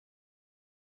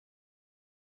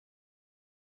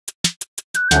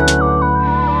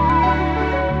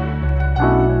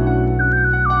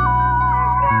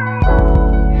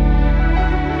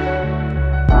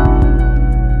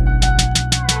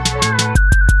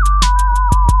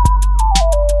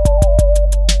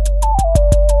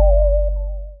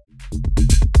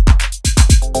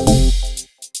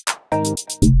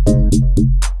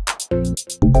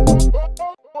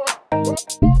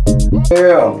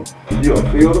Yeah, you'll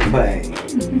feel the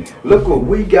pain. Look what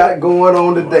we got going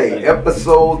on today.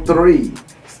 Episode 3,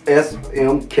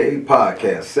 S.M.K.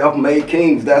 podcast. Self-made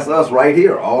kings, that's us right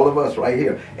here. All of us right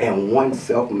here. And one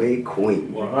self-made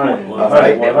queen.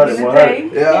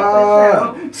 100.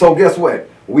 Yeah. So guess what?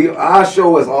 Our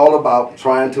show is all about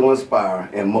trying to inspire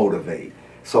and motivate.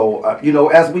 So, you know,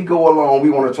 as we go along, we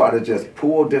want to try to just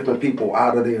pull different people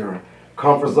out of their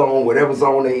comfort zone, whatever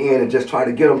zone they're in, and just try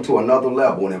to get them to another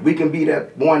level. And if we can be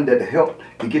that one that help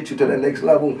to get you to the next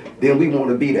level, then we want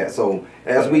to be that. So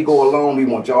as we go along, we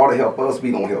want y'all to help us.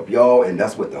 We gonna help y'all, and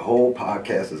that's what the whole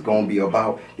podcast is gonna be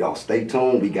about. Y'all stay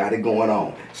tuned. We got it going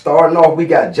on. Starting off, we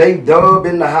got J-Dub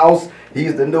in the house.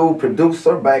 He's the new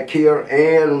producer back here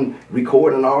and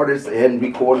recording artist and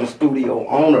recording studio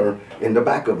owner in the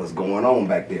back of us going on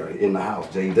back there in the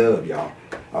house. J-Dub, y'all.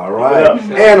 All right.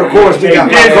 And of course, we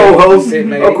got my co-host.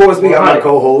 Of course, we got my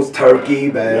co-host, Turkey,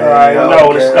 man.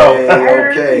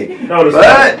 Okay.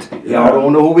 But y'all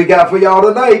don't know who we got for y'all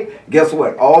tonight. Guess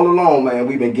what? All along, man,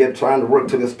 we've been trying to work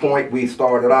to this point. We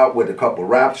started out with a couple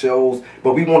rap shows,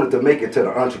 but we wanted to make it to the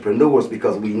entrepreneurs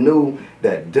because we knew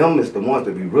that them is the ones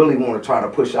that we really want to try to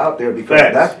push out there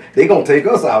because they gonna take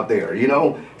us out there, you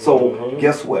know. So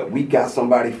guess what? We got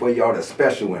somebody for y'all that's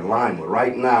special in Lima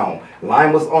right now.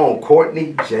 Lima's own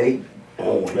Courtney J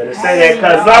Owens. Better say that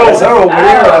because that's her over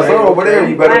there. That's her over there.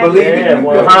 You better believe it. You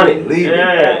better believe it.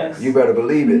 Yes. You better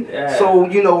believe it. Yes. So,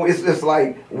 you know, it's just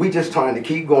like we just trying to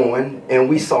keep going,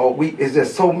 and it's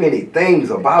just so many things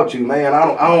about you, man.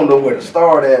 I don't know where to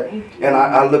start at. And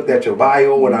I looked at your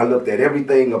bio and I looked at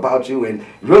everything about you, and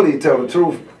really to tell the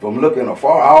truth, from looking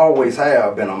afar, I always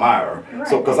have been an admirer. Right.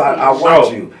 So, because I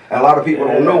watch you. And a lot of people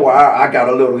don't know I got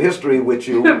a little history with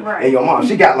you and your mom.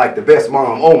 She got like the best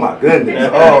mom. Oh my goodness.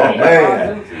 Oh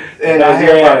man. And I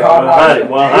had my car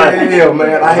wash. Yeah,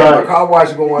 man. I had my car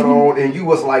wash going on, and you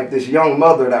was like this young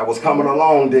mother that was coming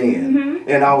along then.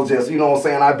 And I was just, you know what I'm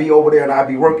saying, I'd be over there and I'd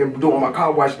be working, doing my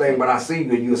car wash thing, but I see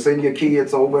you. You send your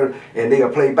kids over and they'll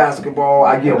play basketball.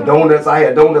 I give them donuts. I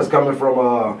had donuts coming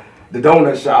from the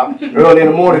donut shop early in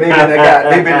the morning. They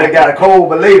got a cold,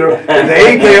 but later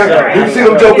they ain't there. You see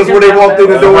them jokers when they walk through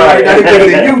the door right now. They get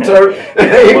the U-turn.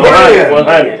 They ain't there.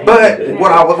 But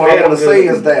what I want to say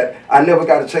is that I never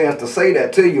got a chance to say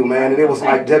that to you, man. And it was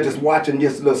like they're just watching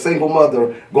this little single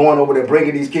mother going over there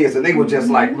bringing these kids, and they were just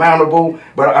like mountable,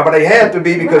 but they had to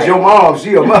be because your mom,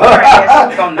 she a mother. Yeah.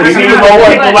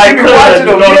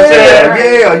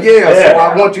 So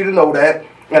I want you to know that.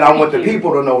 And I want the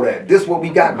people to know that. This is what we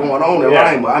got going on in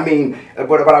Lima. I mean, but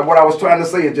what I was trying to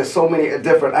say is just so many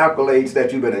different accolades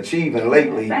that you've been achieving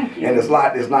lately. And it's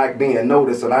not being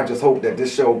noticed. And I just hope that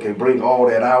this show can bring all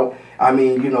that out. I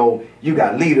mean, you know, you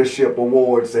got leadership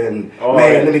awards and,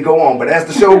 let me go on. But as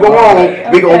the show go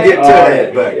on, we're going to get to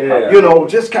that. But, you know,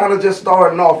 just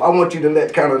starting off, I want you to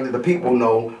let kind of the people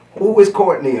know who is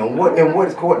Courtney and what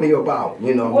is Courtney about,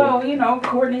 you know? Well, you know,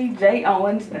 Courtney J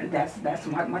Owens, that's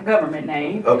my government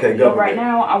name. Okay, government. Right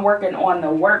now, I'm working on the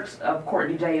works of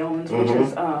Courtney J Owens, which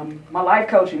is my life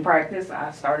coaching practice.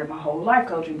 I started my whole life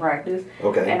coaching practice.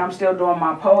 Okay. And I'm still doing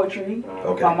my poetry,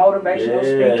 my motivational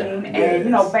speaking, and, you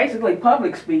know, basically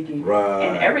public speaking. Right.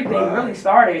 And everything really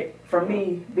started for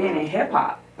me being in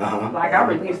hip-hop. Like I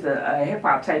released a hip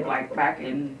hop tape like back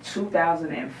in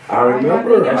 2005. I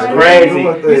remember. That's crazy. You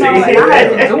know, like I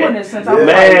have been doing this since I was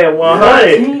like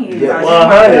 100.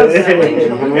 100.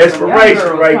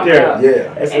 Inspiration right there.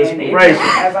 Yeah. That's inspiration.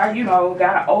 As I, you know,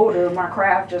 got older, my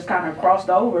craft just kind of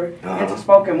crossed over into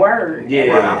spoken word.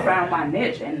 Yeah. And I found my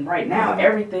niche, and right now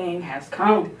everything has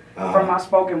come from my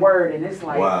spoken word, and it's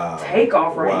like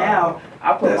takeoff right now.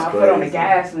 I put my foot on the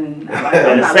gas and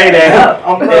I'm not say that.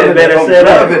 I'm loving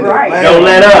it. Right. Don't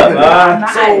let up.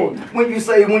 So when you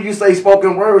say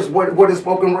spoken words, what is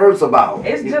spoken words about?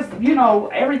 It's just, you know,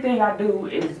 everything I do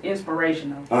is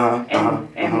inspirational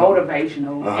and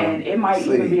motivational, and it might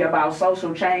even be about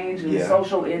social change and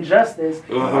social injustice.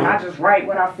 And I just write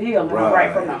what I feel, and I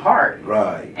write from the heart.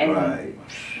 Right.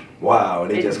 Wow,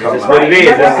 they just come out. That's what it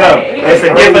is. It's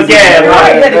a gift of gab,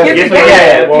 right? Gift of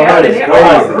gab.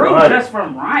 100. Just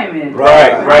from rhyming.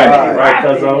 Right.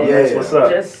 That's what's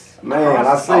up. Man,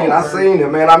 I seen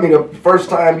it, man. I mean, the first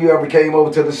time you ever came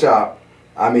over to the shop,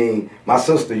 I mean, my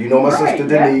sister, you know my sister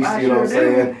Denise, you know what I'm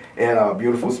saying? and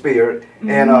beautiful spirit.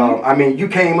 And I mean, you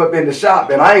came up in the shop,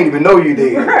 and I ain't even know you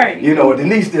did. Right. You know,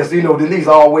 Denise just, you know, Denise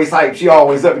always hype. She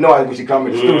always up, you know, when she come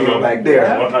in the studio back there.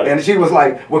 And she was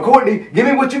like, well, Courtney, give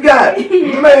me what you got.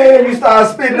 Man, you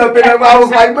started spitting up in there. I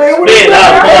was like, man, what is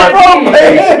that?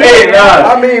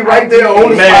 I mean, right there on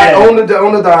the spot, on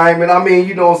the dime. And I mean,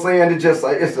 you know what I'm saying? It's just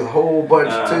like, it's a whole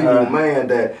bunch to you, man,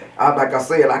 that like I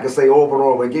said, I can say over and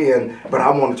over again, but I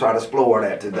want to try to explore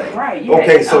that today. Right. Yeah.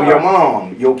 Okay, so your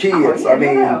mom, your kids, I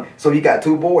mean, so you got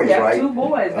 2 boys, right? 2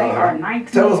 boys. They are 19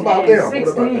 Tell us about and them.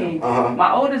 16.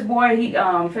 My oldest boy, he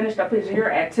finished up his year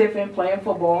at Tiffin playing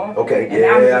football. Okay, and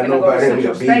now he's I know going to go about to him.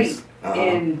 Central State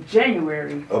in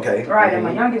January. Okay. Right, and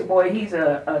my youngest boy, he's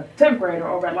a 10th grader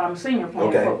over at Lima Senior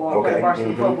playing football, playing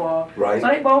varsity football. Right. So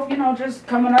they both, you know, just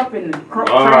coming up in the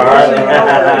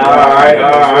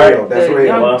That's real.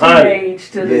 young teenage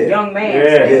to the young man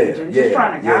stage, and just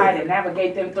trying to guide and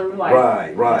navigate them through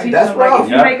life. Right. That's rough.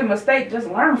 Like, if you make a mistake, just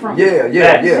learn from it.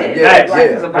 Yeah.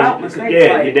 It's about mistakes.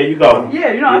 Yeah, there you go.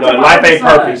 Yeah, you know, life ain't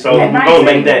perfect, so you're gonna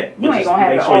make that. You ain't gonna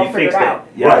have it all figured out.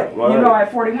 Right. You know,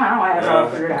 at 41, I don't have it all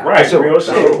figured out. Right, real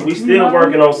shit. We still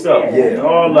working on stuff. Yeah.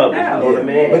 All of it. You know what I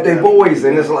mean? But they boys,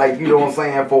 and it's like, you know what I'm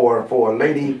saying, for a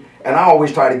lady, and I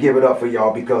always try to give it up for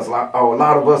y'all because a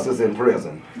lot of us is in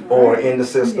prison or in the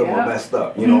system or messed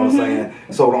up. You know what I'm saying?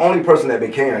 So the only person that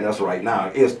been carrying us right now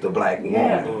is the black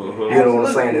woman. You know what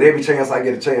I'm saying? And every chance I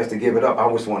get a chance to give it up, I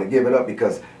always want to give it up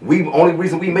because only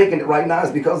reason we making it right now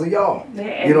is because of y'all.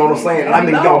 You know what I'm saying? And I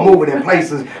mean, y'all moving in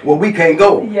places where we can't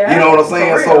go. You know what I'm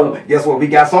saying? So guess what? We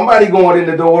got somebody going in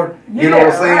the door. You know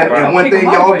what I'm saying? And one thing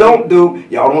y'all don't do,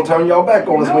 y'all don't turn y'all back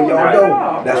on us when y'all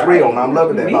go. That's real, and I'm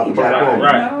loving that about the black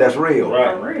woman. That's real.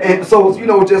 And so, you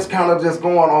know, just kind of just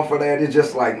going off of that, it's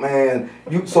just like, man,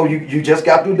 you just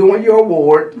got through doing your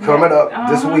award coming up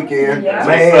this weekend.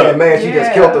 Man, she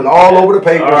just killed it all over the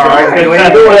paper. You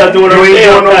ain't doing no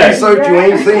research, you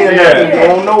ain't seeing nothing, you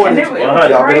don't know it.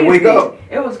 Y'all better wake up.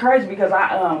 It was crazy because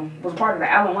I was part of the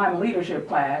Allen Lyman Leadership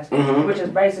class, which is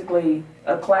basically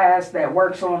a class that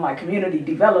works on like community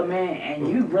development, and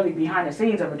you really behind the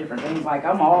scenes of different things. Like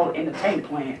I'm all in the tank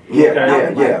plant.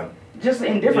 Just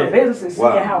in different businesses,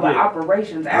 seeing how the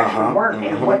operations actually work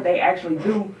and what they actually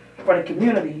do for the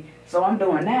community. So I'm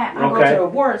doing that. I go to the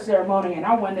award ceremony and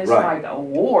I won this like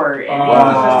award, and it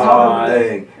was just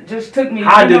totally just took me.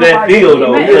 How did that feel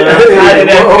though? How did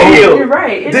that feel? You're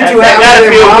right. Did you have that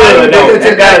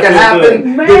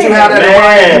happen? Did you have that in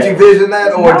mind? Did you vision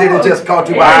that, or did it just caught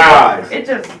you by surprise? It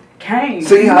just came.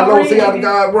 See how the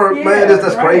God work, man.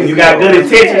 That's crazy. You got good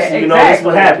intentions. You know that's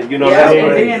what happened. You know what I mean?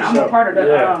 And then I'm a part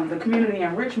of the community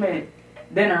enrichment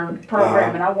dinner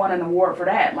program, and I won an award for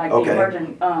that, like the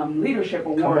Emerging Leadership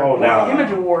Award, the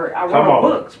Image Award. I wrote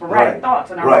books for Writing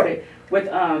Thoughts, and I wrote it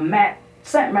with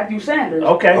Matthew Sanders.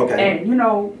 And you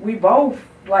know, we both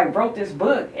like wrote this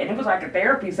book, and it was like a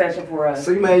therapy session for us.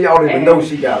 See, man, y'all didn't even know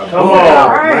she got a book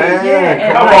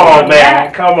out,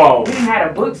 man. Come on. We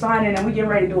had a book signing, and we getting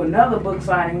ready to do another book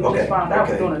signing. We just found out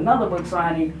we're doing another book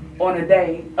signing on the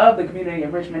day of the community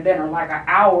enrichment dinner, like an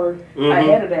hour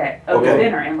ahead of that the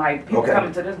dinner, and like people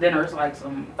coming to this dinner, it's like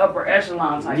some upper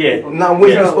echelon type people. Now when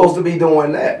you supposed to be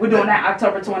doing that? We're doing that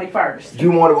October 21st.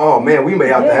 You want to? Oh man, we may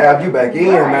have to have you back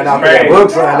in, man. After that book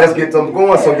sign, let's get them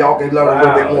going so y'all can learn a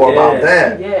little bit more about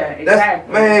that. Yeah,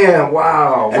 exactly. Man,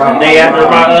 wow. That's the day after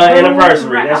my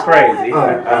anniversary. That's crazy. Your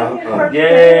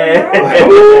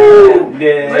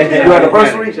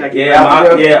anniversary?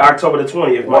 Yeah, October the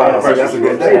 20th. My anniversary. That's a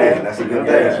good day. That's a good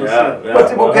day.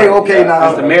 But okay now.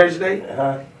 That's the marriage day?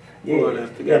 Yeah,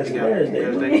 that's the marriage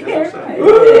day.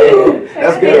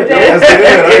 That's good.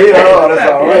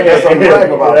 That's all right. That's something to brag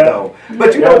about though.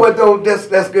 But you know what though?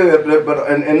 That's good.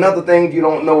 But another thing you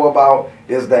don't know about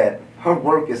is that her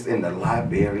work is in the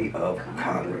Library of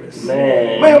Congress.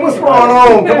 Man, what's going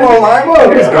on? Come on, Lima.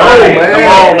 Let's go, man. Come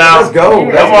on now. Let's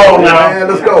go. Come on now. Man,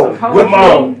 let's go. Come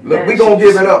on. Look, we gonna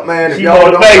give it up, man. If y'all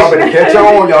don't, y'all better catch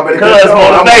on. Y'all better catch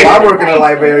on. I work in the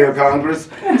Library of Congress.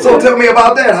 So tell me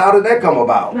about that. How did that come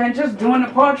about? Man, just doing the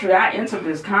poetry. I entered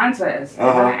this contest, and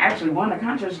I actually won the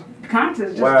contest.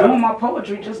 Just doing my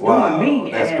poetry, just doing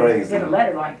me. That's and crazy. Get a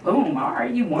letter like, boom, all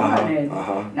right, you won, and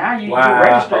now you're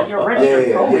registered. You're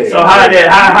registered poet. So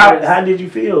how did you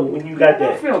feel when you got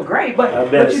that? I feel great, but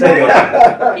you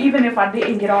know, even if I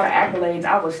didn't get all the accolades,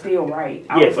 I was still right.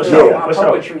 I was still my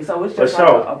poetry, so it's just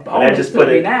like a bonus to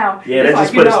me now. Yeah, that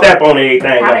just put a step on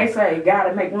everything. How they say,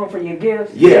 gotta make room for your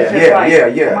gifts. Yeah.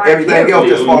 Everything else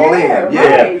just fall in.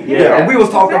 Yeah. And we was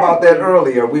talking about that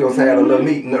earlier. We was had a little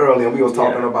meeting earlier, and we was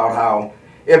talking about how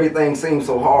everything seems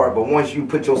so hard, but once you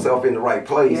put yourself in the right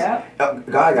place, God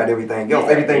got everything else.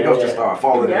 Everything else just start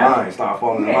falling in line,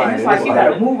 And it's like you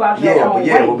gotta move out your own way.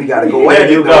 Well, we gotta go there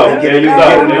you go. Get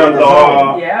another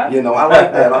zone. You know, I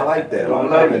like that. I like that. I'm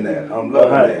loving that. I'm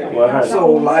loving that.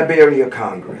 So, Library of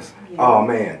Congress. Oh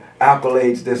man.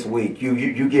 Accolades this week.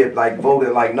 You get like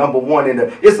voted like #1 in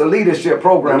the. It's a leadership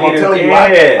program. I'm telling you,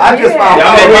 I just found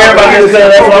out. Y'all hear about this?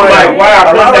 That's like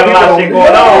wow, a lot of shit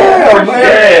going on.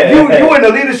 Man, you in the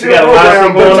leadership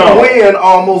program, but you win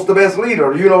almost the best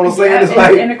leader. You know what I'm saying? It's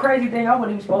like, and the crazy thing, I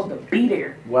wasn't even supposed to be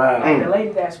there. Wow. Like the lady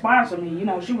that sponsored me, you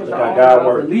know, she was the owner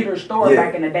of the Leader store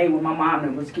back in the day when my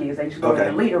mom was kids. They used to go to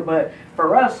the Leader, but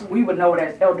for us, we would know it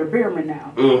as Elder Bierman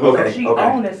now. So she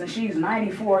owned this, and she's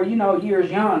 94, you know,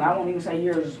 years young. I won't even say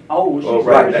years old. She's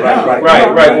right.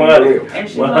 And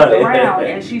she looked around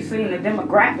and she seen the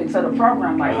demographics of the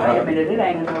program. Like, wait a minute, it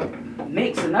ain't enough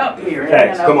mixing up here. It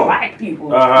ain't enough black people.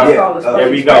 There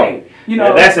we go. You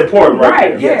know, that's important,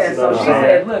 right? Yeah. So she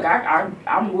said, look,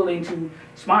 I'm willing to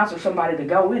sponsor somebody to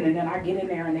go in, and then I get in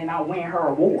there and then I win her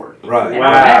award. Right. And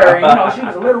I met her, and you know, she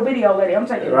was a little video lady. I'm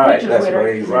taking pictures with her.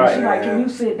 Crazy. She's like, can you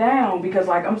sit down? Because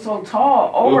like I'm so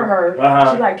tall over her.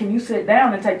 She's like, can you sit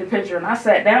down and take the picture? And I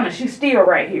sat down, and she's still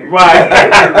right here. Right.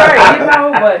 You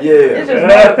know, but it's just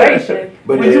motivation.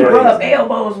 But when you rub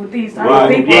elbows with these type of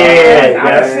people, I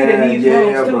can sit in these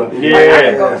rooms too. Like I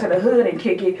can go to the hood and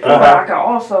kick it, but I can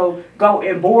also go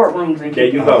in boardrooms and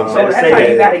kick it. So that's how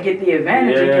you got to get the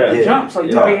advantage and get the jump, so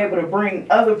you'll be able to bring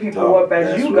other people up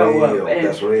as you go up.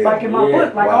 And like in my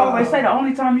book, like I always say, the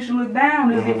only time you should look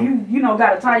down is if you know,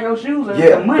 got to tie your shoes or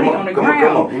some money on the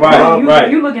ground.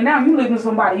 If you looking down, you looking at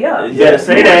somebody else. Yeah,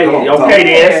 say that. Okay,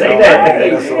 then say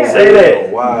that. Say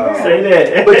that. Wow. Say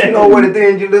that. But you know what?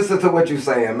 Then you listen to what you're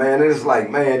saying, man. It's like,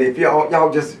 man, if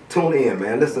y'all just tune in,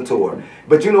 man, listen to her.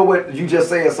 But you know what? You just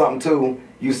said something too.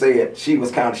 You said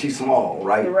she's small,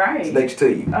 right? Right. Next to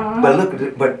you. But look at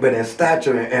it, but in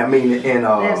stature, I mean, in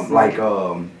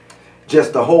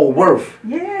just the whole worth.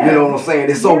 Yeah. You know what I'm saying?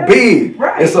 It's so big.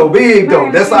 Right. It's so big though.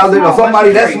 That's how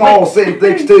somebody that small sitting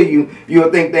next to you,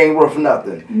 you'll think they ain't worth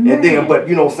nothing. And then, but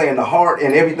you know what I'm saying, the heart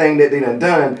and everything that they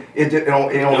done, it don't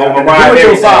have nothing to do with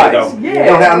your size. It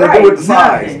don't have nothing to do with the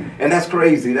size. And that's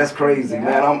crazy. That's crazy,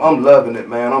 man. I'm loving it,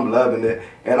 man. I'm loving it.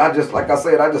 And I just, like I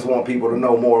said, I just want people to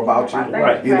know more about you.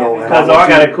 Right. You know. Because I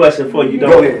got a question for you.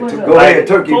 Go ahead,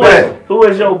 Turkey. Who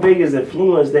is your biggest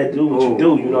influence that do what you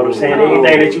do? You know what I'm saying?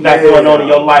 Anything that you got going on in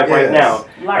your life right now.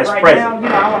 Like right now, you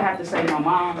know, I would have to say my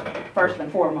mom first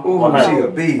and foremost. Ooh, she a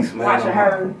beast, man. Watching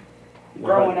her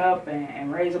growing up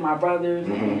and raising my brothers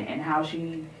and how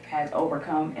she has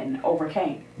overcome and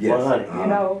overcame. Yes. You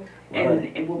know,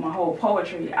 and with my whole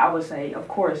poetry, I would say, of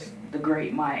course, the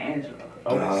great Maya Angelou.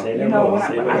 You know,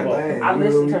 when I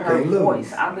listen to her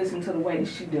voice, I listen to the way that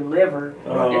she delivered,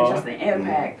 and just the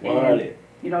impact. And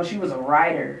you know, she was a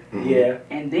writer.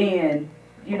 And then,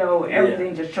 you know,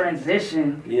 everything just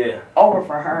transitioned over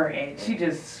for her, and she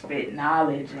just spit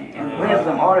knowledge and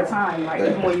wisdom all the time. Like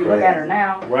even when you look at her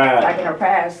now, like in her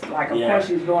past, like of course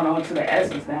she's going on to the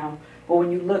essence now. But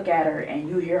when you look at her and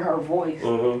you hear her voice,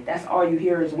 that's all you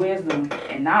hear is wisdom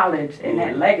and knowledge and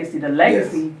that legacy, the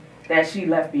legacy that she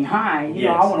left behind. You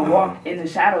know, I want to walk in the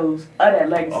shadows of that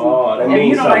legacy. And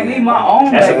you know, like leave my own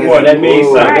legacy. That means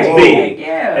something. That's big.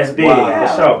 That's big. For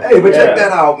sure. Hey, but check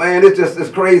that out, man. It's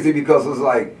crazy because it's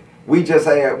like we just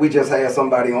had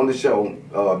somebody on the show,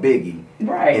 Biggie.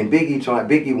 Right. And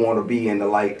Biggie want to be in the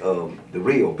light of the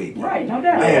real Biggie. Right, no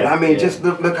doubt. Man, I mean, just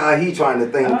look how he trying to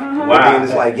think. Wow. And then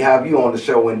it's like you have you on the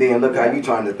show, and then look how you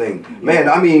trying to think. Man,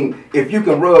 I mean, if you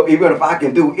can rub, even if I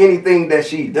can do anything that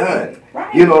she done,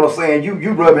 you know what I'm saying?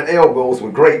 You rubbing elbows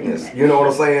with greatness. You know what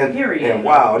I'm saying? Period. And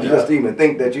wow, just even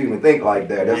think that you even think like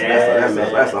that.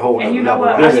 That's a whole and you know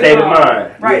what? Good state of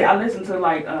mind. Right. I listen to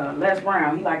like Les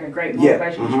Brown. He like a great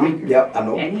motivational speaker. Yep, I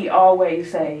know. And he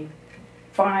always say,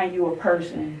 find you a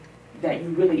person that you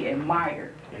really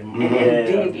admire and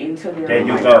dig into their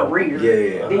career,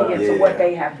 dig into what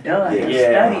they have done, and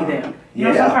study them. You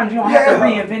know, sometimes you don't have to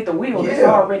reinvent the wheel; it's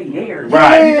already there.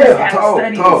 Right. You just have to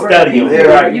study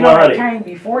them. You know, they came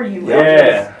before you.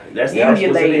 That's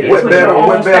emulated. What better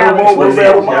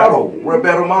model? We're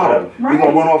better model. We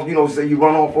gonna run off. You know, say you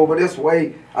run off over this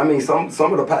way. I mean, some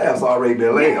of the paths already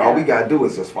been laid. All we gotta do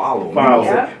is just follow.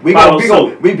 We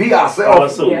be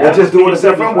ourselves. We're just doing it a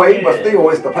different way, but still,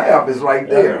 it's the path is right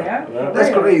there.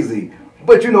 That's crazy.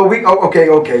 But you know,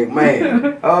 okay,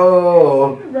 man.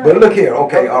 But look here.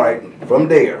 Okay, all right. From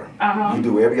there, you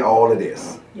do all of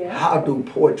this. Yeah. How do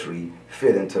poetry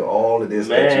fit into all of this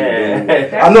that you do?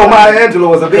 I know Maya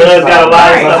Angelou is a big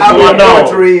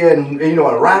poetry and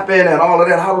and rapping and all of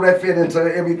that. How do that fit into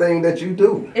everything that you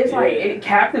do? It's like it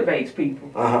captivates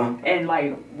people. And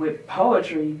like with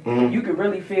poetry, you can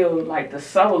really feel like the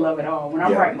soul of it all. When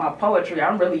I'm writing my poetry,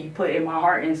 I'm really putting my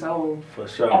heart and soul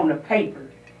on the paper.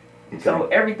 Okay. So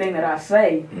everything that I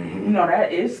say,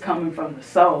 that is coming from the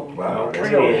soul. Wow,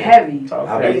 real heavy.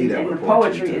 I believe that. And the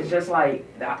poetry is just like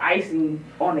the icing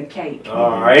on the cake.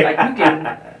 All right. Like I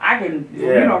can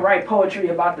write poetry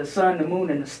about the sun, the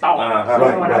moon, and the stars. And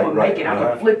I'm gonna make it. I'm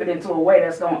gonna flip it into a way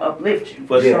that's gonna uplift you.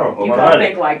 For sure. You gotta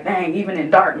think like, dang, even in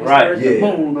darkness there's the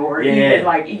moon, or even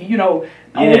like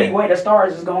the only way the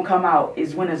stars is gonna come out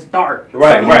is when it's dark.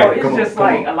 Right, so, it's just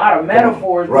like a lot of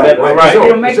metaphors. Right.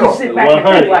 It'll make you sit back and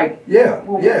think like,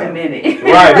 wait a minute.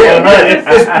 Right.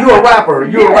 You're a rapper.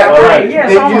 You're a rapper. Right. Yeah.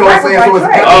 You know what I'm saying? So it's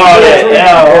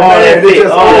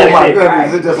oh my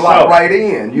goodness, it just locked right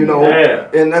in.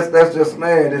 And that's just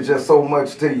it's just so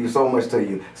much to you, so much.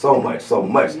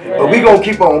 Yeah. But we gonna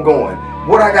keep on going.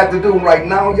 What I got to do right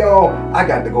now, y'all, I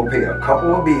got to go pay a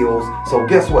couple of bills. So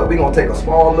guess what? We're going to take a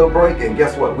small little break, and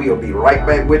guess what? We'll be right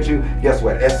back with you. Guess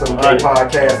what? SMK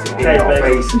Podcast in your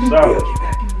face. We'll get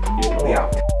back. We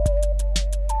out.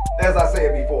 As I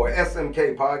said before,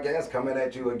 SMK Podcast coming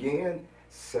at you again.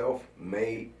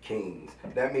 Self-made kings.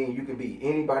 That means you can be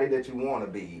anybody that you want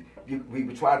to be.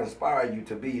 We try to inspire you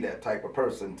to be that type of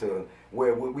person, to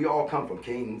where we all come from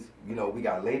kings. We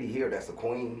got a lady here that's a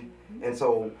queen. And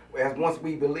so once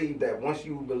you believe that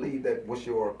what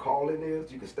your calling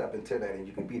is, you can step into that and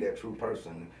you can be that true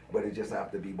person. But it just have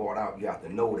to be brought out. You have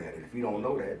to know that. And if you don't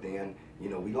know that, then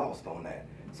we lost on that.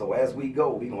 So as we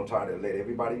go, we're going to try to let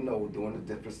everybody know during the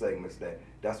different segments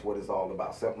that's what it's all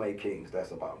about. Self-made kings,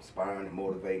 that's about inspiring and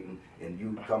motivating, and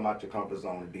you come out your comfort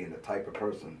zone and being the type of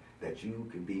person that you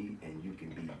can be, and you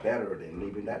can be better than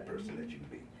leaving that person that you can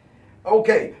be.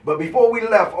 Okay, but before we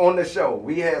left on the show,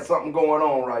 we had something going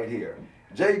on right here.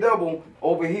 J Double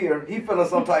over here, he feeling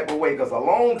some type of way because a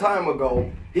long time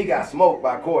ago, he got smoked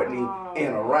by Courtney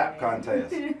in a rap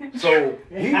contest. So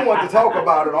he wanted to talk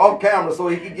about it off camera so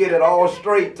he could get it all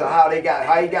straight to how he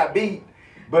got beat.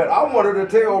 But I wanted to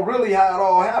tell really how it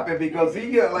all happened, because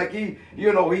he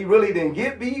really didn't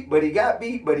get beat, but he got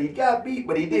beat, but he got beat,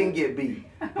 but he didn't get beat.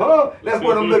 Huh? That's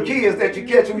one of them little kids that you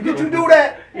catch. Did you do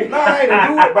that? No, I didn't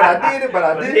do it, but I did it, but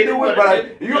I didn't do it, but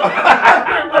I...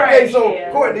 Okay, so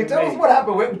Courtney, tell us what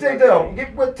happened with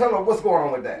tell her what's going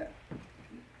on with that.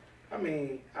 I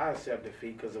mean, I accept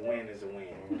defeat because a win is a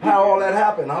win. How all that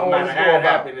happened? How all this go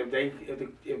about?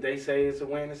 If they say it's a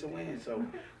win, it's a win. So,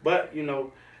 but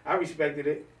I respected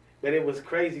it, but it was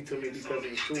crazy to me because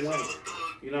it was two women.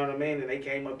 You know what I mean? And they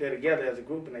came up there together as a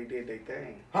group and they did their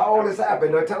thing. How all this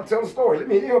happened? Tell the story. Let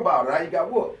me hear about it. How you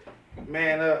got whooped?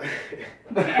 Man, I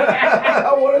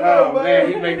want to know, man.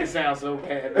 He made it sound so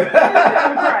bad.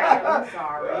 Right, I'm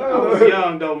sorry. I was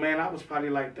young though, man. I was probably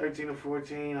like 13 or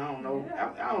 14. I don't know.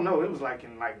 I don't know. It was like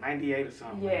in 98 or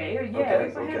something. Yeah. It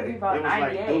was about it was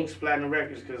 98. like Duke's Platinum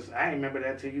Records, because I didn't remember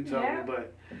that till you told me.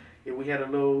 But we had a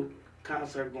little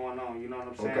concert going on, you know what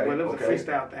I'm saying? Well, it was a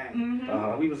freestyle thing.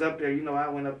 We was up there, I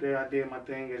went up there, I did my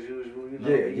thing as usual,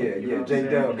 Yeah. J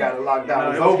Dub got it locked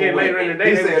down. It was getting later in the day.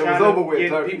 He said it was over with.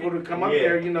 Get people to come up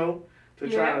there, to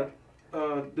try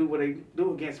to do what they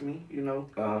do against me,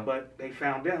 But they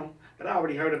found them. But I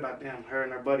already heard about them, her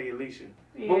and her buddy Alicia.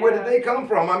 Yeah. But where did they come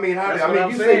from? I mean, you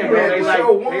said you had the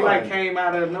show one. They came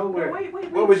out of nowhere.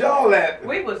 Where was y'all at?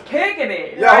 We was kicking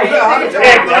it. How did y'all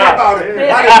talk about it?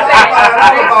 How did y'all find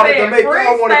out about it to make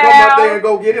y'all want to come up there and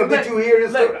go get him? Did you hear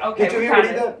this? Did you hear what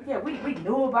he done? Yeah, we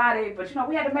knew about it, but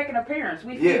we had to make an appeance.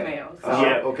 We females. So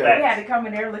okay. We had to come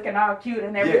in there looking all cute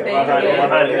and everything.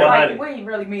 100. We ain't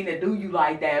really mean to do you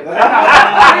like that, but we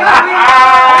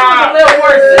was a little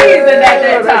more seasoned at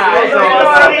that time. You know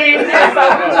what I mean? So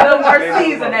we was a little more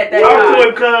seasoned at that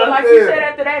time. But like you said,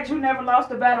 after that, you never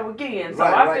lost a battle again. So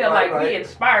I feel like we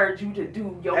inspired you to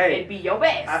do and be your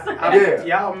best.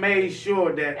 Y'all made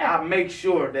sure that I make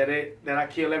sure that I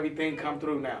kill everything come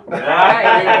through now.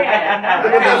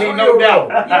 Right, no doubt.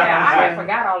 Yeah, I had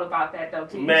forgot all about that though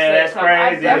too. Man, that's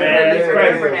crazy, man. That's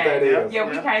crazy. That. Yeah,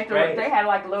 we came through. They had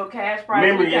like a little cash prize.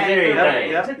 Memory is here.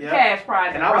 Took the cash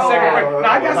prize. And I was second.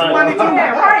 I got some money too.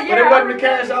 But it wasn't the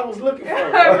cash I was looking for.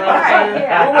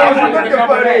 What was you looking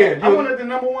for then? I wanted the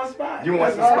 #1 spot. You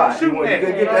wanted the spot. You wanted to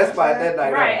get that spot that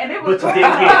night. Right, and it was. But you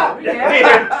didn't get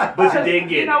it. But you didn't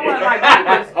get it. You know what? Like,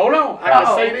 hold on. I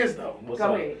gotta say this though. Go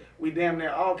ahead. we damn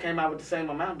near all came out with the same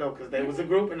amount though, because they was a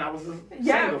group and I was a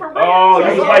single. For real. Oh,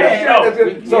 you was like yourself.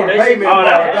 So the payment,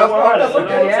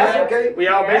 that's okay. We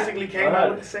all basically came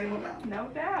out with the same amount. No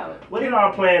doubt. Well, it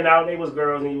all planned out. They was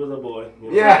girls and you was a boy.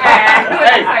 Yeah.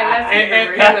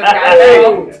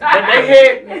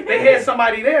 But they had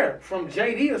somebody there from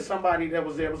JD or somebody that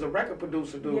was there. It was a record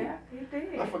producer dude. Yeah, he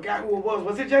did. I forgot who it was.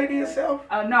 Was it JD himself?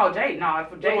 No, Jay. No,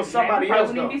 for Jay. It was somebody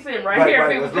else though. Be sitting right here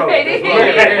if it was JD.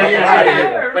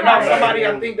 But not somebody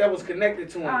I think that was connected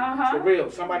to him. For real.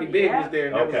 Somebody big was there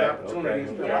and there was opportunities.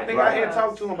 I think I had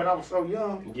talked to him, but I was so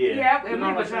young. Yeah, and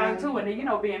we was young too. And then, you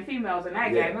know, being females in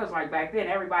that game, it was like back then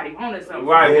everybody wanted something.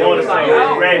 Right, wanted something.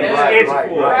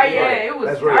 Right, yeah, it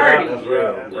was dirty. That's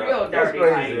real dirty. That's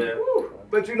crazy.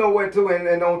 But you know what too,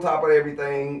 and on top of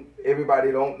everything,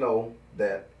 everybody don't know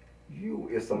that you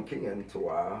is some kin to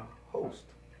our host.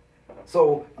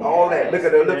 So all that, look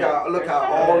how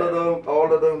all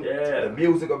of them, the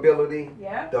music ability,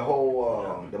 the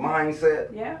whole, the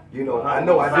mindset. You know, I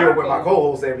know I deal with my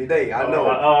co-host every day. I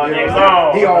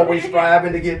know, he always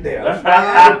striving to get there,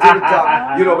 striving to the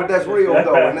top. You know, but that's real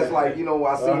though, and it's like, you know,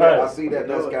 I see that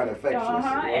that's kind of infectious.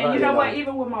 And you know what?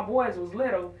 Even when my boys was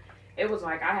little, it was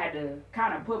like I had to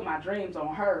kind of put my dreams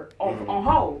on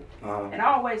hold. And I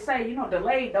always say, you know,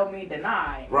 delayed don't mean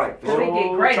denied. Right. Because they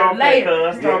get greater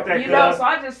later. You know, so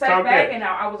I just sat back and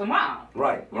I was a mom.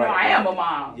 Right. You know, I am a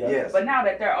mom. Yes. But now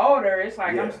that they're older, it's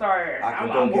like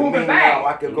I'm moving back. Now.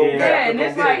 I can go and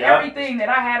it's like everything that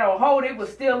I had on hold, it was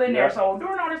still in there. So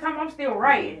during all this time, I'm still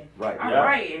writing. I'm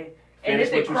writing. And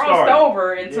it crossed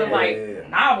over into like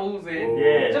novels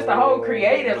and just the whole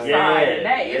creative side, and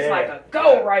that it's like a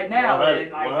go right now. And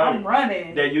like I'm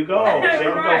running. There you go. There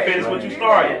you go. Finish what you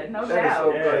started. No that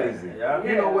doubt. Is so crazy.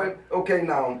 You know what? Okay,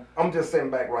 now I'm just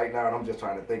sitting back right now and I'm just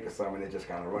trying to think of something that's just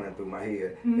kind of running through my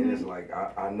head, and it's like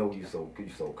I know you so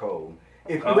cold.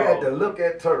 If you had to look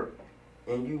at Turk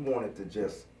and you wanted to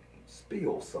just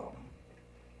spill something,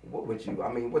 what would you?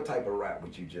 I mean, what type of rap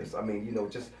would you just? I mean, you know,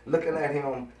 just looking at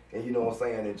him. And you know what I'm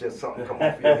saying, and just something come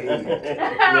off your head. You know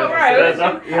what I'm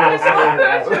saying? You know what I'm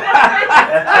saying? You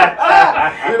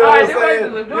know what I'm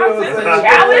saying?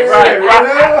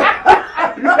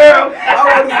 I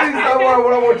want to see something. I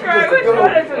want you just to go.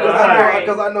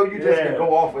 Because I know you just can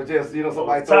go off with just, you know,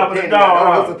 somebody throw a penny.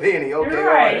 It's a penny, okay?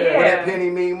 But that penny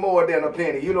mean more than a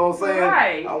penny. You know what I'm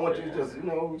saying? I want you to just, you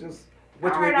know, just.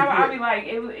 I'll be like,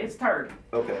 it's Turk.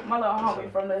 Okay. My little homie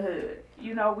from the hood.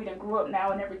 You know, we done grew up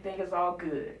now and everything is all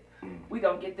good. We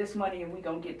gonna get this money and we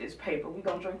gonna get this paper. We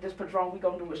gonna drink this Patron. We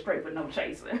gonna do it straight with no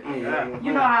chaser.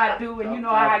 You know how I do and you know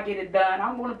how I get it done.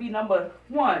 I'm gonna be number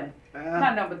one,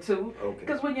 not number two.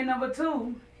 Because when you're number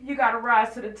two, you gotta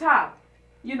rise to the top.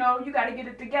 You know, you gotta get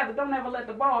it together. Don't ever let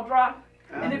the ball drop.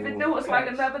 And if it do, it's like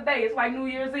another day. It's like New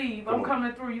Year's Eve. I'm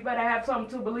coming through. You better have something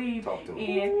to believe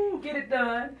in. Get it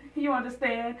done. You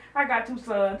understand? I got 2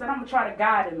 sons, and I'm going to try to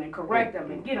guide them and correct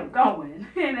them and get them going.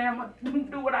 And I'm going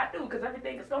to do what I do because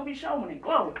everything is going to be showing and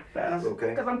glowing. That's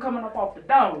okay. Because I'm coming up off the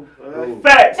dome.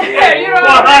 Facts. You know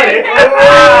 100.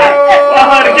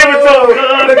 100. Give it to him, cuz.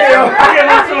 Give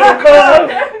it to him, cuz.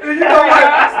 You know what?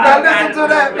 Now listen to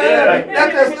that, man.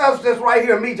 That's just right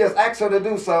here. Me just ask her to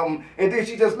do something, and then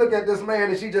she just look at this man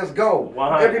and she just go.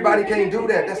 100. Everybody can't do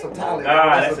that. That's a talent.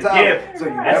 That's a talent. gift. So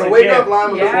you better wake up,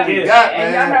 Lima. Look what we got, man.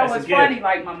 And y'all know what's funny?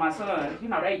 Like my sons, you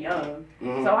know, they young.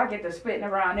 So I get to spitting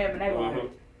around them and they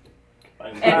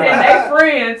and then they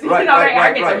friends, you know,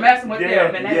 I get to messing with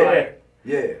them and they like,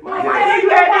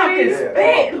 why you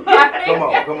spit? Come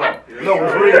on. No,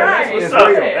 it's real. It's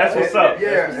real. That's what's up.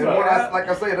 Yeah, and when like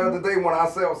I said the other day, when I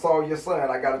saw your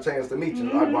son, I got a chance to meet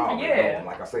you. I know him,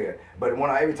 like I said. But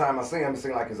every time I see him, it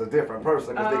seems like it's a different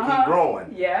person because they keep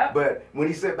growing. Yeah. But when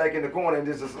he sit back in the corner and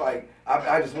it's just like,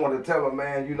 I just wanted to tell him,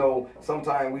 man, you know,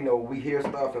 sometimes we hear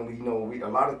stuff and a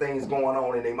lot of things going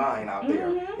on in their mind out there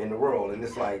in the world, and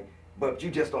it's like, but you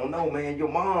just don't know, man. Your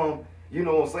mom. You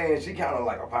know what I'm saying? She kind of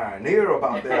like a pioneer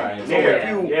about that. So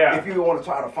if you want to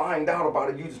try to find out about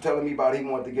it, you just telling me about he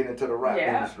wanted to get into the rap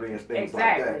industry and things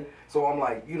like that. So I'm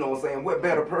like, you know what I'm saying? What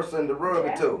better person to rub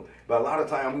it to? But a lot of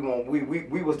times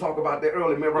we was talking about that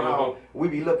earlier. Remember how we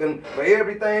be looking for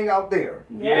everything out there?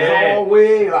 It's all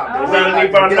way out there.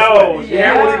 You don't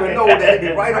even know that it be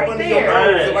right up under your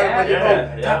nose, right up under your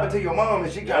nose. Tap into your mom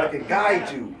and she kind of can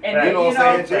guide you. And you know what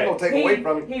I'm saying? She ain't gonna take away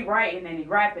from you. He writing and he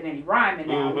rapping and he rhyming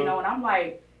now, you know, and I'm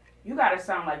like, you gotta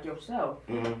sound like yourself.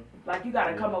 Like you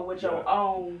gotta come up with your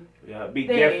own. Yeah, be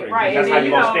thing, different. Right. That's how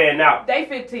you gonna stand out. They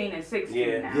 15 and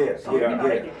 16 now. So they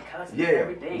get the cussing and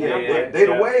everything. They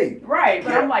the way. Right,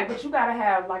 but I'm like, but you gotta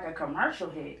have like a commercial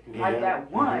hit. Like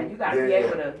that one. You gotta be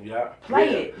able to play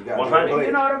it. You 100.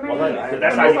 You know what I mean? 100.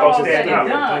 That's how you gonna stand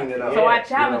out. So I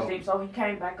challenged him. So he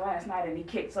came back last night and he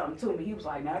kicked something to me. He was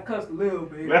like, "Now I cussed a little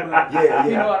bit." You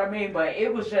know what I mean? But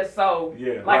it was just so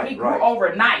like he grew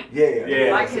overnight.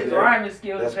 Like his rhyming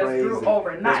skills just grew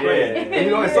overnight. And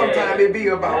you know, and sometimes it be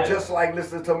about just like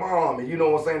listening to mom, and you know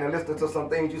what I'm saying, and listening to some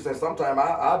things you said. Sometimes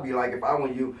I'll be like, if I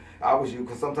was you,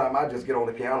 because sometimes I just get on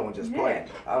the piano and just play.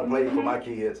 I don't play for my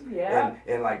kids.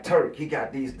 And like Turk, he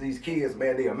got these kids,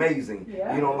 man, they amazing.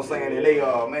 You know what I'm saying? And they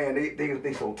man,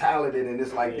 they so talented, and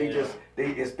it's like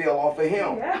it spill off of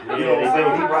him. You know what I'm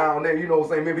saying? He around there, you know what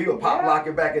I'm saying? Maybe he was pop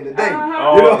locking back in the day. You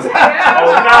know what I'm saying?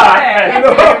 Oh God. You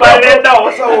know what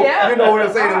I'm So you know what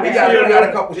I'm saying? And we got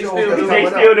a couple shows that's coming up. They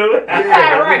still do it.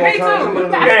 Right, me too.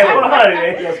 Yeah,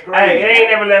 100. That's crazy. Hey, it ain't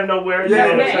never left nowhere. You know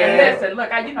what I'm saying? And listen, look,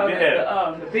 you know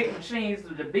the big machines,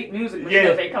 the big music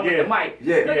machines, they come with the mic.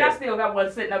 Look, I still got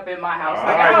one sitting up in my house.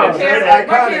 Like, I don't care.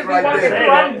 My kids be watching,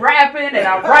 I'm rapping and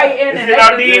I'm writing. It's in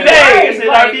our DNA. It's in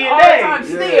our DNA. All the time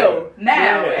still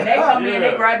now. And they come in,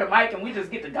 they grab the mic, and we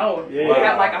just get to going. We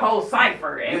have like a whole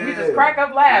cipher, and we just crack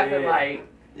up laughing like.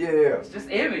 It's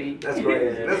just Emmy. That's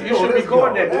crazy. You should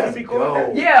record that. Let's record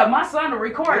that. Yeah, my son will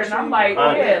record it, and I'm like,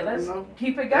 let's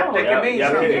keep it going.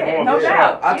 No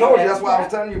doubt. I told you, that's why I was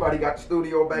telling you about. He got the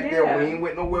studio back there. We ain't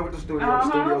went nowhere with the studio. The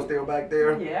studio's still back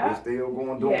there. We're still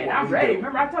going doing what we do. I'm ready.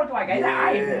 Remember, I told you, like, I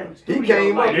ain't been in the studio. He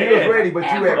came up, he was ready, but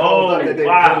you had closed up that day to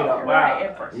clean up.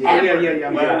 Right.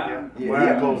 He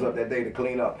had closed up that day to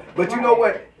clean up. But you know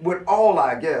what? With all,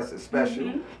 I guess, it's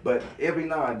special. But every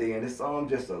now and then, it's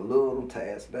just a little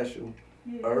tad special.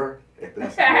 If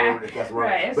that's the word,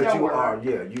 right, but you are,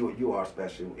 you are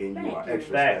special and you are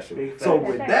extra special. So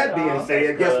with that being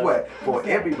said, guess what? For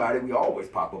everybody, we always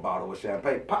pop a bottle of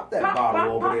champagne. Pop that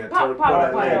bottle over there, Turk, for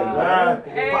that lady,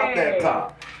 right? Pop that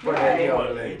top for that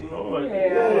young lady.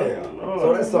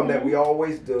 So that's something that we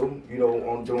always do, you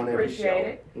know, during every show.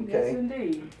 Okay. Yes,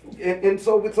 indeed. And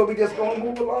so we just gonna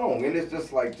move along, and it's just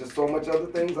so much other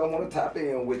things I want to tap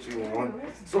in with you on.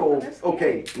 So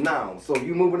okay, now, so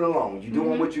you moving along, you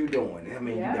doing what you doing. I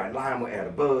mean, you got Lima at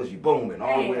a buzz, you booming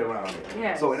all the way around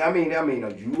it. So, and I mean,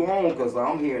 you on, because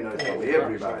I'm hearing that from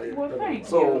everybody. Well, thank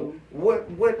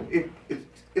you.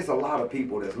 It's a lot of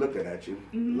people that's looking at you,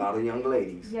 a lot of young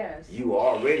ladies. Yes. You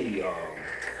already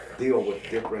deal with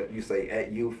different, you say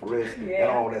at youth risk and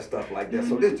all that stuff like that.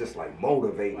 So this just like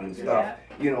motivating stuff,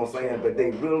 you know what I'm saying? But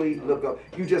they really look up.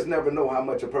 You just never know how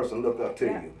much a person look up to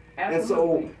you. And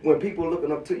so when people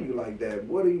looking up to you like that,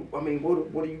 what do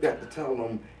you got to tell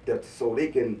them that so they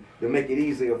can make it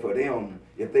easier for them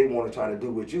if they want to try to do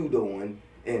what you doing?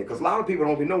 And because a lot of people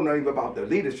don't even know nothing about the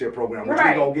leadership program, which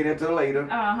we're going to get into later, you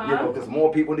know, because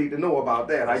more people need to know about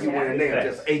that. How you went in there and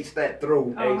just ace that through,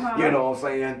 you know what I'm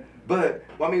saying? But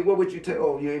I mean, what would you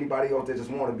tell anybody else that just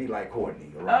want to be like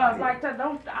Courtney? I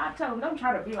tell them, don't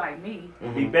try to be like me.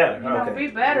 Be better. You know, be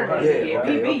better than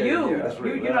me. Be you.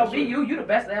 You know, be you. You the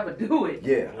best to ever do it.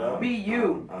 Be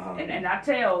you. And I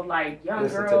tell like young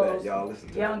girls,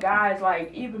 young guys,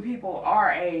 like even people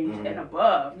our age and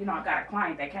above. You know, I got a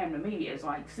client that came to me. It's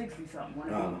like 60 something.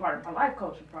 Want to be part of my life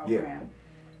coaching program.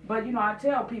 But you know, I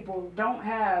tell people don't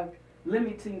have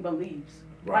limiting beliefs.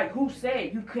 Like, who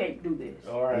said you can't do this?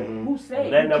 All right. Who said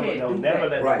you can't do that? You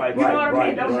know what I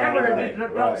mean? Don't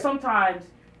never. Sometimes,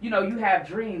 you know, you have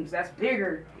dreams that's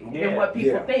bigger than what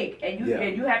people think, and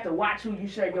you have to watch who you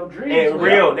share your dreams with.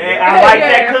 Real. I like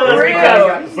that,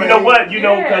 because you know what? You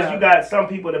know, because you got some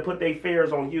people that put their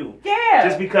fears on you.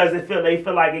 Just because they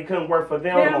feel like it couldn't work for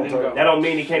them, that don't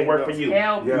mean it can't work for you. You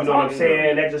know what I'm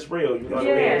saying? That's just real. You know what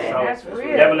I mean? That's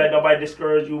real. Never let nobody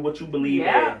discourage you what you believe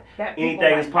in.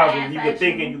 Anything is possible. If you can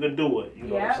think it, you can do it. You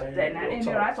know what I'm saying? And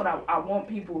that's what I want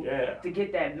people to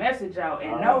get that message out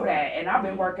and know that. And I've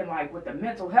been working like with the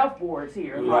mental health boards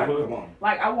here.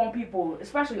 Like I want people,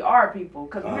 especially our people,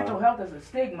 because mental health is a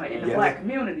stigma in the black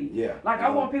community. Like I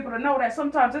want people to know that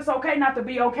sometimes it's okay not to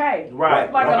be okay. Like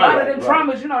a lot of them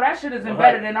traumas, you know, that shit is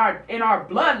embedded in our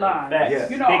bloodline.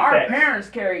 You know, our parents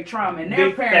carry trauma and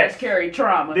their parents carry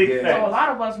trauma. So a lot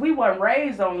of us, we weren't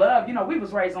raised on love. You know, we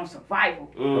was raised on survival.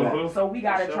 So we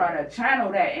got to try to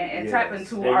channel that and tap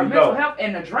into our mental health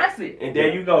and address it. And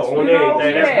there you go. On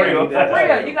everything. That's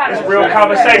real. You got It's real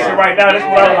conversation right now. That's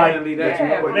what like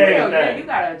that. You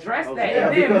gotta address that. Yeah,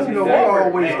 because you know we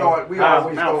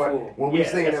always thought when we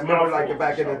seen it. Remember, like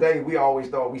back in the day, we always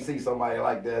thought we see somebody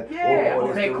like that.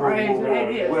 Yeah, they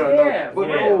crazy. But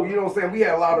no, you know what I'm saying. We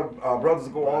had a lot of brothers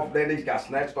go off. Then they got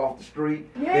snatched off the street.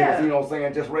 Yeah. They was, you know what I'm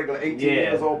saying, just regular 18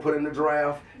 years old, put in the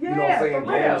draft. You know what I'm saying,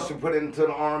 going put into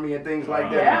the army and things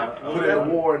like that. Put in the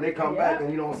war and they come back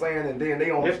and you know what I'm saying, and then they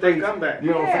on the streets. If they come back.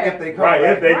 You know what I'm saying? If they come back.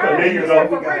 If they come back. You know,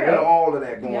 we got all of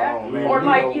that going on, man. Or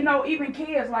like, you know, even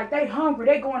kids, like they hungry,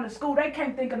 they going to school, they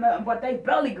can't think of nothing but they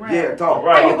belly grab. Yeah, talk.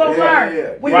 How you gonna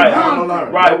learn? When you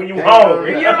hungry. Right, when you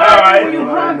hungry. You know, when you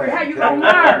hungry, how you gonna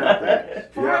learn?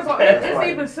 For real, it's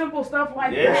even simple stuff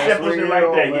like that. Yeah, simple shit like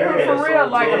that, yeah. For real,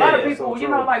 like a lot of people, you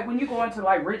know, like when you go into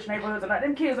like rich neighborhoods and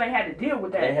them kids ain't had to deal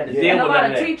with that. And a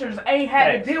lot of teachers ain't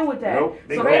had to deal with that. So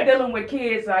they're dealing with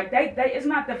kids like they it's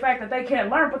not the fact that they can't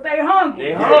learn, but they hungry.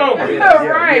 They hungry.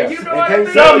 Right, you know what I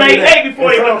mean? Some ain't ate before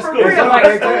they went to school.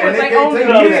 And they can't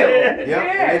tell you that. Yeah,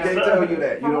 and they can't tell you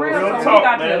that. You know, real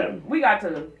talk, man. We got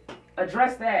to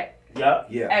address that.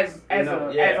 As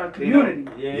a community,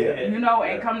 you know,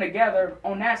 and come together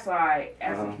on that side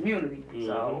as a community.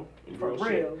 So for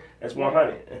real, that's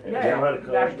 100. Yeah, 100.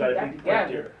 Cause you gotta be right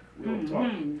there.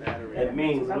 That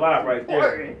means a lot right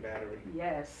there.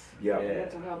 Yes. Yeah.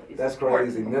 Mental health is that's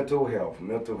crazy. Mental health.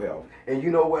 And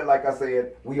you know what? Like I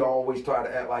said, we always try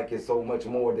to act like it's so much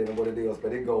more than what it is,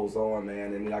 but it goes on,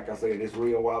 man. And like I said, it's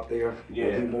real out there.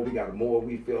 Yeah.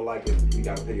 We feel like it. We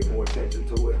got to pay more attention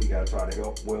to it. We got to try to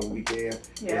help where we can.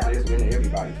 Yeah. It's in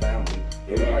everybody's family.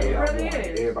 Everybody got one.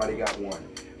 Everybody got one.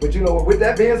 But you know what? With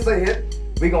that being said,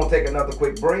 we're going to take another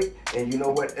quick break. And you know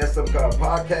what? S.M.K.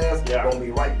 Podcast. We're going to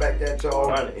be right back at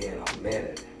y'all in a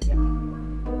minute.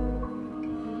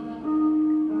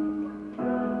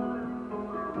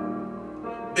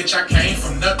 Bitch, I came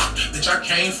from nothing. Bitch, I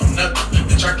came from nothing.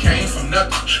 Bitch, I came from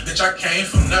nothing. Bitch, I came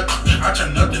from nothing. I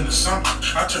turn nothing to something.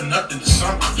 I turn nothing to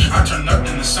something. I turn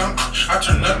nothing to something. I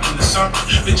turn nothing to something.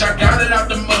 Bitch, I got it out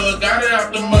the mud. Got it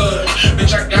out the mud.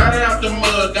 Bitch, I got it out the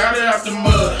mud. Got it out the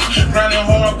mud. Grinding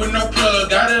hard with no plug.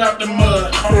 Got it out the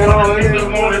mud. All a nigga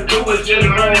wanna do is just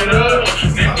run it up.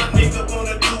 Nigga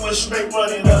wanna do is straight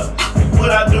run it up.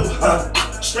 What I do,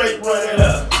 straight run it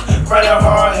up. Riding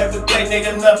hard, have to think,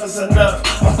 nigga, enough is enough.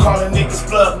 I'm calling niggas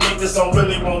bluff, niggas don't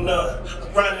really want none.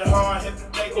 Riding hard, have to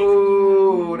think.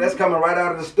 Ooh, that's coming right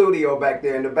out of the studio back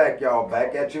there in the back, y'all.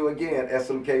 Back at you again,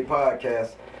 S.M.K.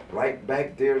 Podcast. Right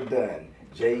back there, done.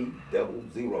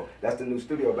 J00. That's the new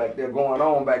studio back there going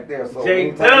on back there. So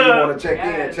anytime you want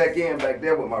to check in back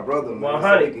there with my brother, man,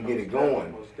 so we can get it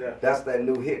going. That's that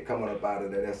new hit coming up out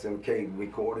of that S.M.K.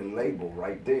 recording label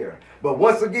right there. But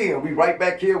once again, we right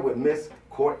back here with Miss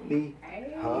Courtney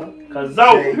J Owens.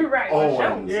 Oh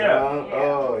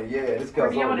yeah, this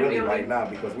cuz really right now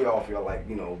because we all feel like,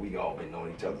 you know, we all been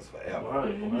knowing each other's forever.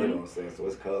 You know what I'm saying? So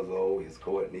it's cuz it's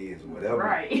Courtney, it's whatever.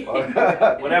 Right.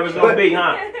 Whatever's gonna be,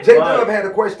 huh? J-Dub had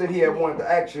a question he had wanted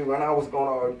to ask you, and I was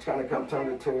gonna trying to come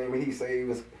turn it to him, and he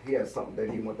said he had something that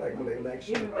he wanted to ask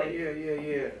you.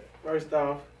 Yeah. First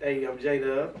off, hey, I'm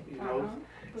J-Dub, you know.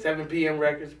 7 p.m.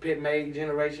 Records, Pit Made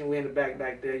Generation. We in the back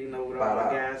there, you know, with all my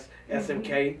guys.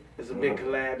 S.M.K. There's a big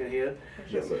collab in here.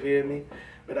 You feel me?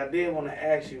 But I did want to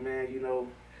ask you, man, you know,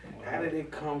 how did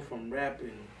it come from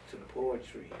rapping to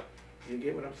poetry? You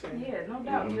get what I'm saying? Yeah, no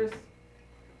doubt. Just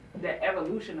the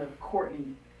evolution of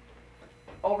Courtney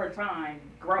over time,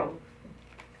 growth.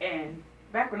 And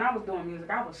back when I was doing music,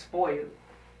 I was spoiled.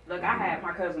 Look, I had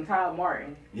my cousin Tyler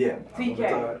Martin. Yeah.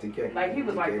 TK. Like, he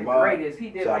was like the greatest.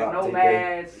 He did like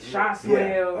Nomads, Shot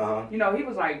Swill. You know, he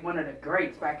was like one of the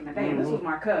greats back in the day. And this was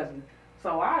my cousin.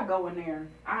 So I go in there,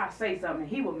 I say something,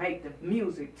 he would make the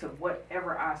music to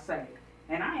whatever I say.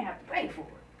 And I ain't have to pay for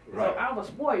it. Right. So I was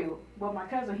spoiled. But my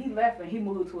cousin, he left and he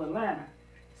moved to Atlanta.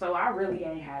 So I really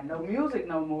ain't had no music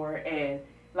no more. And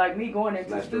like me going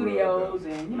into studios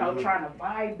and, you know, trying to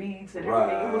buy beats and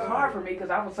everything. It was hard for me because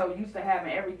I was so used to having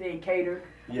everything catered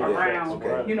around,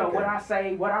 you know, what I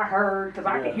say, what I heard, because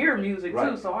I could hear music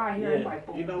too. So I hear it like,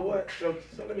 boom. You know what? So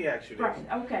let me ask you this.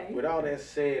 Okay. With all that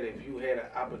said, if you had an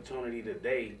opportunity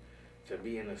today to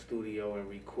be in the studio and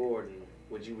recording,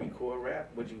 would you record rap?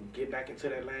 Would you get back into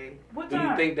that lane? What time? Do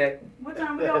you think that? What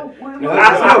time we go?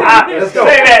 Let's go.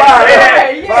 Say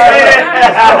that.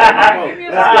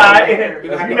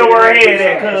 You know where her head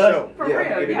at, cuz. For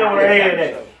real. You know where her head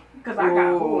at. Because I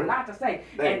got a whole lot to say.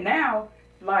 And now,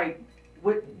 like,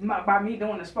 by me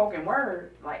doing the spoken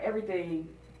word, like everything,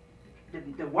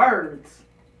 the words.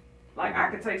 Like, I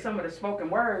could take some of the spoken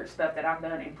word stuff that I've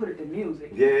done and put it to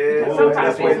music. Yeah, because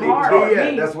sometimes it's hard for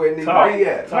me. That's where it needs to be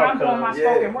at. When I'm doing my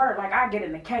spoken word, like, I get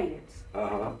in the cadence.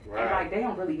 Right. And, like, they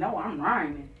don't really know I'm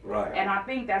rhyming. Right. And I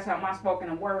think that's how my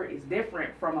spoken word is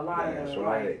different from a lot of the,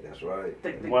 that's right.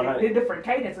 The different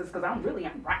cadences, because I'm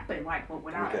rapping like, but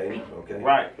without a beat. Okay.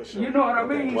 Right. For sure. You know what I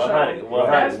mean? 100. So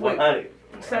that's what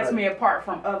sets me apart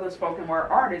from other spoken word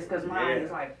artists, because mine is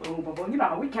like boom, boom, boom. You know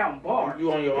how we count bars.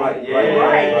 You on your own.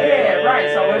 Right.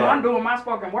 Right. So when I'm doing my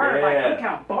spoken word, like I'm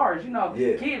counting bars. You know,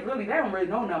 kids really, they don't really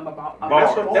know nothing about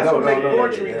bars. That's what makes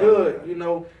poetry good, you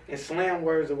know, and slam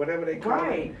words or whatever they call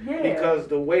it. Because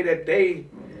the way that they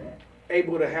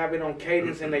able to have it on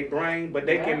cadence in their brain, but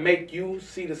they can make you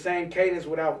see the same cadence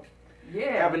without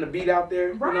having the beat out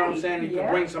there. You know what I'm saying? You can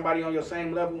bring somebody on your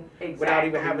same level without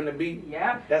even having the beat.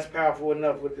 Yeah. That's powerful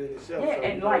enough within itself. Yeah, so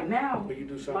and like now, when you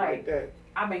do something like that.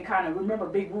 I've been kind of, remember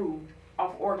Big Rube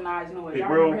off Organized Noise. Big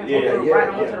Y'all remember him? Rube? Right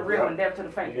on to the real and deaf to the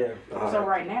fake. Yeah. So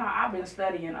right now, I've been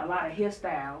studying a lot of his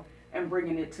style and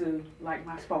bringing it to like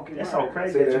my spoken word. That's so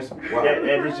crazy. And you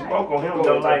spoke on him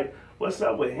though, like, what's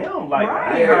up with him? Like,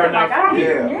 I ain't heard like, nothing from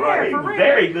him. Yeah, He's for real.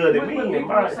 very good at me. Big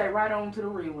Rube say right on to the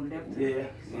real and deaf to the fake.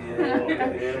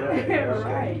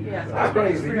 Right. Yeah. That's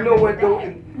crazy. You know what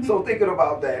though? So thinking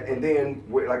about that, and then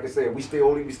like I said, we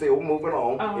still moving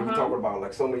on, and we talking about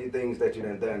like so many things that you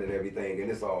done and everything,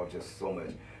 and it's all just so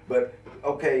much. But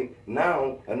okay,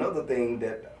 now another thing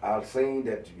that I've seen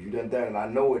that you done, and I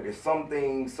know it is some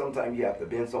things. Sometimes you have to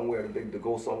bend somewhere to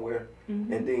go somewhere,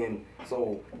 and then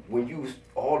so when you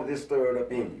all of this stirred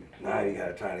up in you, now you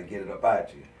gotta try to get it up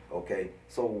out you. Okay,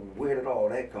 so where did all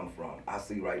that come from? I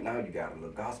see right now you got a little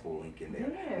gospel link in there.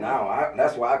 Yeah. Now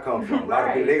that's where I come from. A lot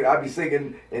of people, I be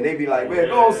singing and they be like, man,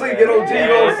 go on sing it, OG,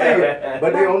 go on sing it.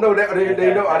 But they don't know that.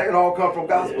 They know it all come from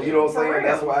gospel. You know what I'm saying?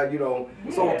 That's why, you know.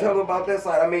 So tell them about that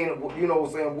side. I mean, you know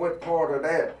what I'm saying? What part of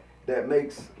that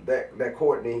makes that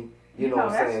Courtney, you know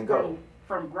what I'm saying, go?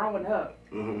 From growing up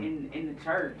in the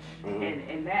church,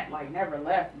 and that like never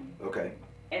left me. Okay.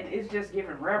 And it's just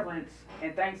giving reverence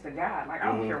and thanks to God. Like,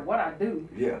 I don't care what I do.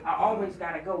 I always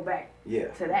got to go back to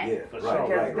that. Yeah,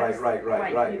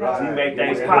 right. You make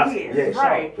things possible. Yeah,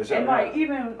 right. For sure. And like,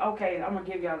 even, okay, I'm going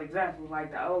to give y'all examples.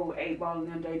 Like the old 8-ball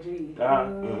and MJG.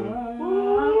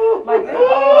 Like,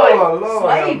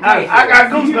 slave I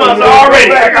got goosebumps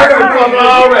already.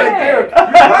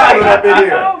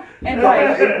 And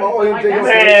like, 8-ball,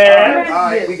 MJG. All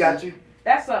right, we got you.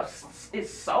 That stuff is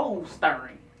soul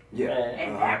stirring. Yeah.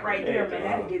 And that right there,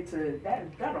 man,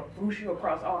 that'll boost you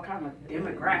across all kind of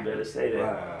demographics. You better say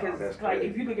that. Because like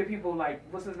if you look at people like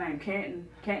what's his name, Canton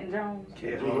Jones. Yeah.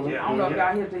 I don't know if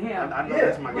y'all hip to him. I know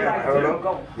that's my guy. I heard him.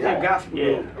 Yeah, gospel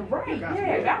dude. Right.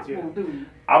 Yeah, gospel dude.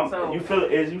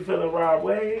 Is you feeling Rob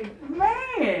Wade?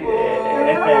 Man.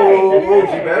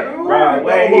 Rob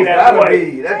Wade, that boy.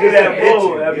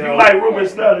 If you like Ruben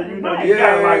Studdard, you know you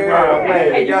gotta like Rob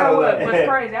Wade. And you know what's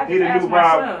crazy? I just asked my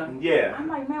son. Yeah. I'm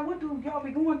like, man, what do y'all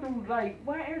be going through? Like,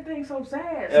 why everything's so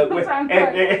sad? And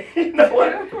you know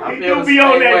what? He do be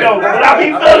on that though, but I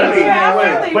be feeling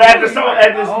it. But after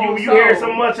you hear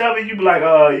so much of it, you be like,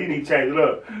 oh, you need to change it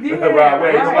up. Rob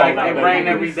Wade, it's like it rain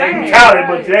every day. You count it,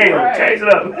 but damn, change it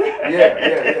up. Yeah.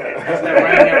 That's that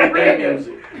rain every day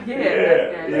music.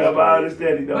 Yeah, but I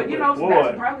understand it though. But you know,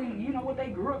 that's probably what they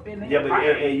grew up in. Yeah, but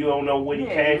and you don't know where he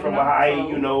came from, or how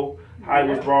he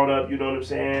was brought up. You know what I'm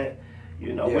saying?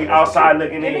 You know, we outside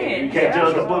looking in. You can't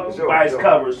judge a book by its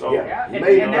cover. So he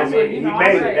made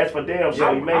it. That's for damn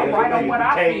sure. He made it. I write on what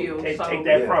I feel. Take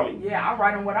that from him. Yeah, I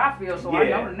write on what I feel, so I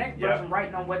know the next person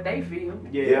writing on what they feel.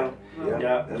 Yeah.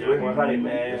 100,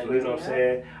 man. You know what I'm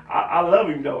saying? I love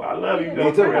him though. I love him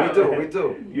though. Me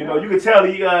too. You know, you can tell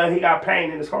he got pain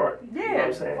in his heart. Yeah, you know what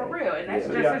I'm saying? For real. And that's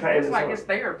it's like his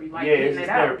therapy. Like it's getting it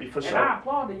therapy out. for sure. And I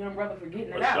applaud the young brother for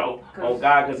getting it out. For sure. On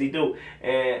God, because he do.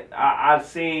 And I've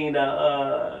seen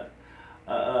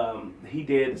he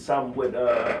did something with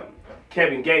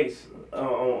Kevin Gates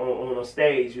on a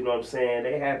stage, you know what I'm saying?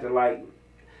 They had to like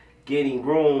get him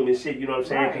groomed and shit, you know what I'm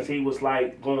saying? Because he was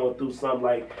like going through something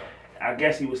like, I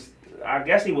guess he was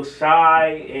shy,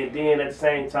 and then at the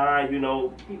same time, you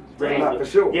know, not for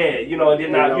sure. Yeah, you know, it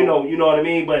did not, you know what I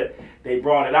mean? But they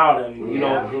brought it out of him, you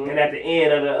know. And at the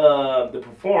end of the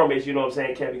performance, you know what I'm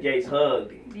saying, Kevin Gates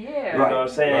hugged him. Yeah. You know what I'm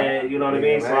saying? You know what I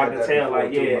mean? So I can tell,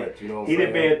 like, he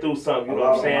done been through something, you know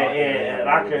what I'm saying?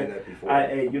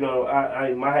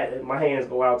 And my hands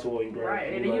go out to him, bro.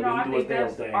 Right, and you know, I think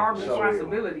that's our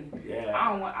responsibility. Yeah.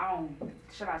 I don't,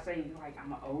 should I say, like,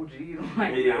 I'm an OG?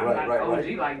 Like, I'm not OG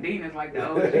like Dean is like the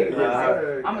OG.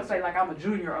 I'm going to say, like, I'm a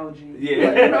junior OG. Yeah.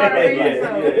 You know what I mean?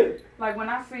 So, like, when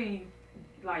I see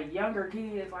like younger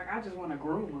kids, like I just want to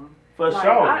groom them. For like,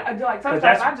 sure.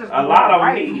 Sometimes I just a lot of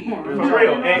them need, for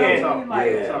real. And a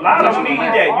lot of them need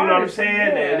that, you know what I'm saying?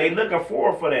 Yeah. And they looking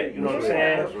forward for that, you know what I'm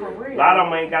saying? A lot of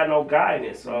them ain't got no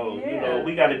guidance, so, you know,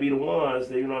 we got to be the ones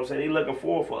that, you know what I'm saying? They looking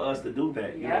forward for us to do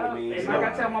that, you know what I mean? And like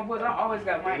I tell my boys, I always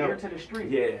got my ear to the street.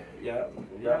 Yeah.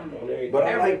 But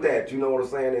I like that, you know what I'm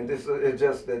saying? And this is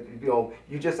just that, you know,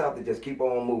 you just have to just keep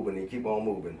on moving and keep on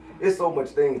moving. It's so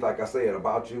much things, like I said,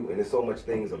 about you, and there's so much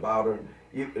things about her.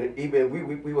 Even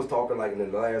we was talking, like in the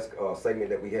last segment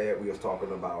that we had, we was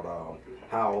talking about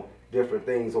how different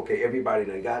things, okay, everybody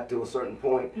done got to a certain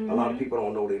point. A lot of people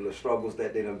don't know the struggles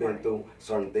that they done been through,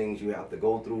 certain things you have to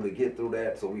go through to get through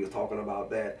that, so we was talking about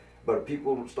that. But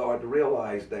people started to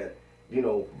realize that, you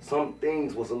know, some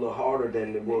things was a little harder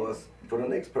than it was for the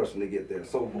next person to get there.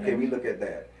 So, okay, we look at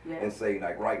that and say,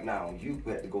 like, right now, you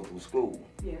had to go through school.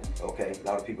 Okay, a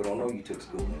lot of people don't know you took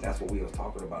school, and that's what we was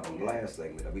talking about on the last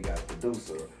segment, that we got a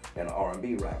producer and an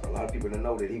R&B rapper. A lot of people didn't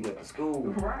know that he went to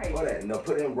school for that, and they'll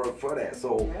put in work for that.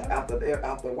 So after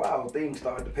a while, things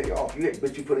started to pay off.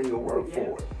 But you put in your work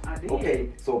for it. I did. Okay,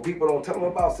 so people don't tell them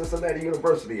about Cincinnati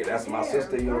University. That's my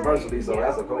sister university, so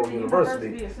that's a cold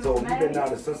university. So you've been down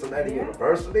to Cincinnati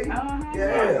University?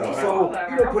 So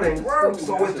you don't put in work,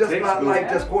 so it's just not like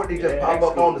just Courtney just pop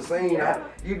up on the scene.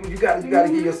 You gotta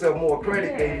give yourself more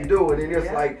credit than you do, and then it's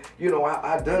like, you know,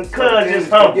 I done some things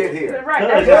to get here.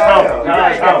 Cause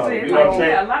it's humble. You know what I'm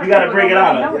saying? You gotta bring it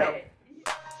out of it.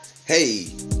 Hey,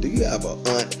 do you have an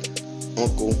aunt,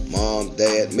 uncle, mom,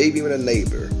 dad, maybe even a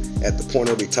neighbor at the point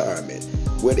of retirement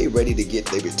where they ready to get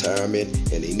their retirement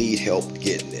and they need help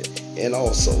getting it? And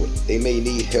also, they may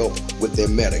need help with their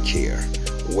Medicare.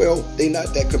 Well, they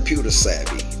not that computer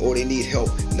savvy, or they need help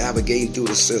navigating through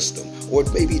the system, or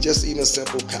maybe just even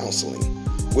simple counseling.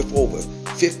 With over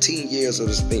 15 years of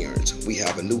experience, we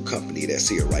have a new company that's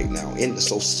here right now in the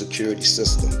Social Security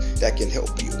system that can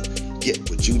help you get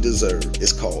what you deserve.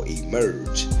 It's called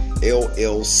Emerge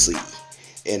LLC.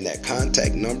 And that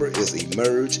contact number is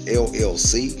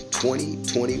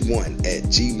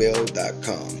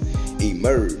emergellc2021@gmail.com.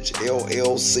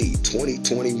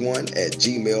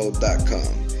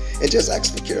 emergellc2021@gmail.com. And just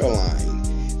ask for Caroline.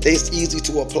 It's easy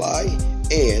to apply,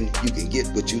 and you can get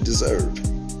what you deserve.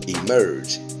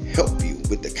 Emerge, help you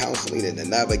with the counseling and the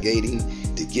navigating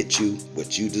to get you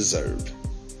what you deserve.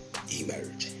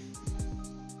 Emerge.